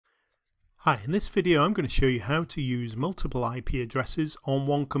Hi, in this video I'm going to show you how to use multiple IP addresses on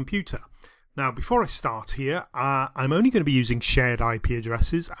one computer. Now before I start here, I'm only going to be using shared IP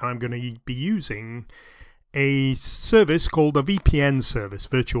addresses, and I'm going to be using a service called a VPN service,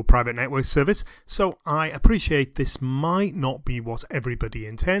 Virtual Private Network Service. So I appreciate this might not be what everybody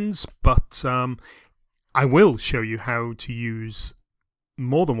intends, but I will show you how to use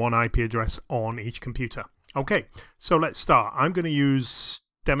more than one IP address on each computer. Okay, so let's start. I'm going to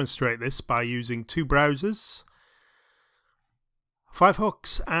demonstrate this by using two browsers,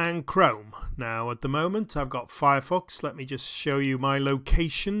 Firefox and Chrome. Now at the moment I've got Firefox. Let me just show you my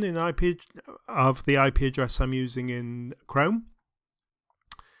location in of the IP address I'm using in Chrome.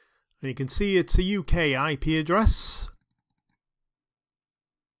 And you can see it's a UK IP address.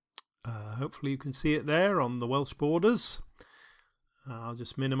 Hopefully you can see it there on the Welsh borders. I'll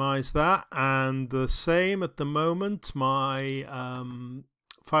just minimize that, and the same at the moment, my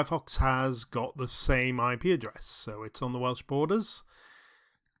Firefox has got the same IP address, so it's on the Welsh borders,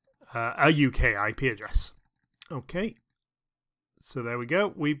 a UK IP address. Okay, so there we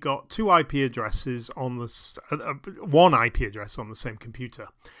go. We've got two IP addresses on one IP address on the same computer.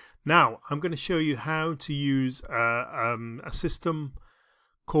 Now I'm going to show you how to use a system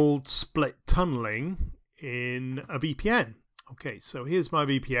called split tunneling in a VPN. Okay, so here's my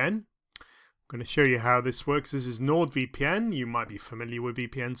VPN. I'm going to show you how this works. This is NordVPN. You might be familiar with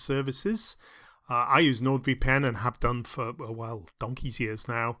VPN services. I use NordVPN and have done for, well, donkey's years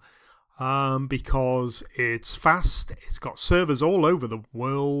now, because it's fast, it's got servers all over the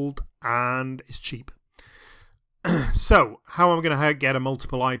world, and it's cheap. So, how am I going to get a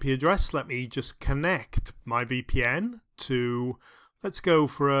multiple IP address? Let me just connect my VPN to, let's go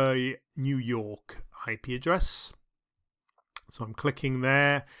for a New York IP address. So I'm clicking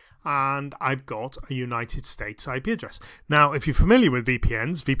there, and I've got a United States IP address. Now, if you're familiar with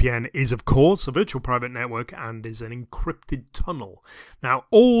VPNs, VPN is, of course, a virtual private network and is an encrypted tunnel. Now,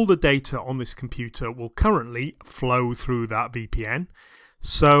 all the data on this computer will currently flow through that VPN.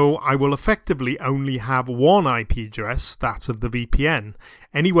 So I will effectively only have one IP address, that of the VPN.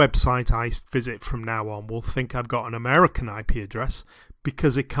 Any website I visit from now on will think I've got an American IP address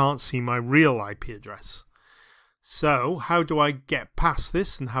because it can't see my real IP address. So how do I get past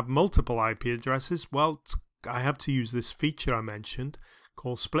this and have multiple IP addresses? Well, I have to use this feature I mentioned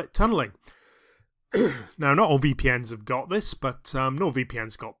called split tunneling. Now, not all VPNs have got this, but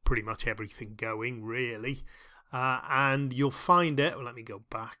NordVPN's got pretty much everything going, really. And you'll find it, well, let me go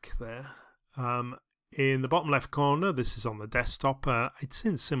back there, in the bottom left corner. This is on the desktop. It's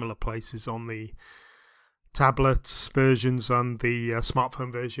in similar places on the tablets versions and the smartphone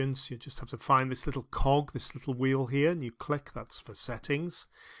versions. You just have to find this little cog, this little wheel here, and you click. That's for settings,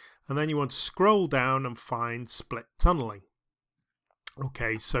 and then you want to scroll down and find split tunneling.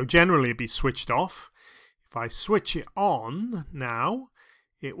 Okay, so generally it'd be switched off. If I switch it on now,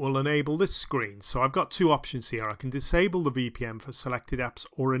 it will enable this screen. So I've got two options here. I can disable the VPN for selected apps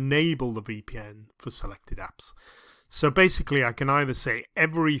or enable the VPN for selected apps. So basically I can either say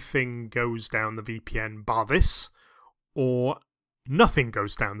everything goes down the VPN bar this, or nothing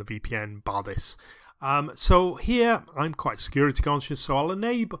goes down the VPN bar this. So here I'm quite security conscious, so I'll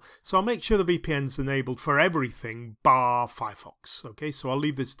make sure the VPN's enabled for everything bar Firefox. Okay, so I'll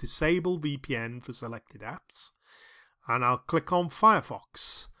leave this disable VPN for selected apps, and I'll click on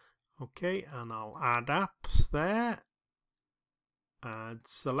Firefox. Okay, and I'll add apps there, add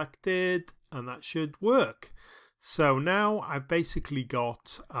selected, and that should work. So now I've basically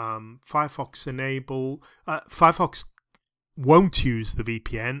got Firefox enable. Firefox won't use the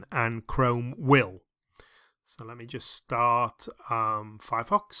VPN and Chrome will. So let me just start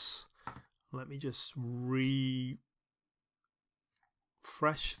Firefox. Let me just refresh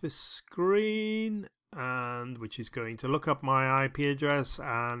this screen, and which is going to look up my IP address,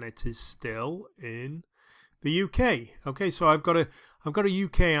 and it is still in the UK. Okay, so I've got a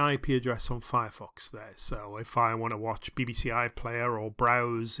UK IP address on Firefox there. So if I want to watch BBC iPlayer or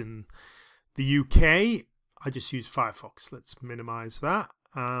browse in the UK, I just use Firefox. Let's minimize that,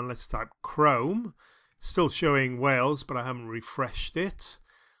 and let's type Chrome. Still showing Wales, but I haven't refreshed it.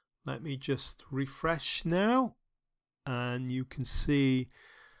 Let me just refresh now, and you can see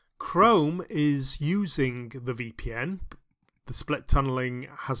Chrome is using the VPN. The split tunneling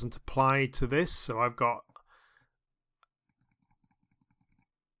hasn't applied to this, so I've got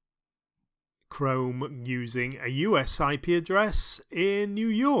Chrome using a US IP address in New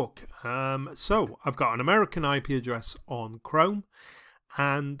York. So I've got an American IP address on Chrome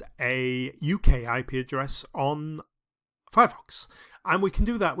and a UK IP address on Firefox, and we can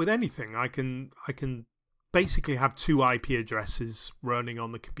do that with anything. I can basically have two IP addresses running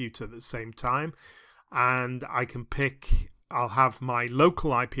on the computer at the same time, and I can pick, I'll have my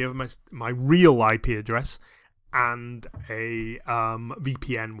local IP, my real IP address, and a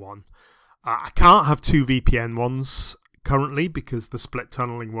VPN one. I can't have two VPN ones currently because the split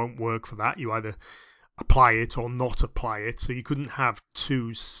tunneling won't work for that. You either apply it or not apply it, so you couldn't have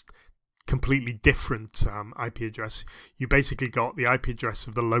two completely different IP address. You basically got the IP address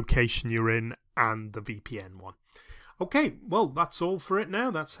of the location you're in and the VPN one. Okay, well, that's all for it now.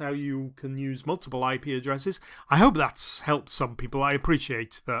 That's how you can use multiple IP addresses. I hope that's helped some people. I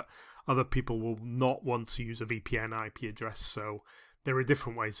appreciate that other people will not want to use a VPN IP address, so there are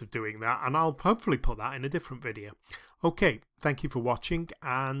different ways of doing that, and I'll hopefully put that in a different video. Okay, thank you for watching,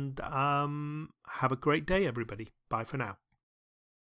 and have a great day, everybody. Bye for now.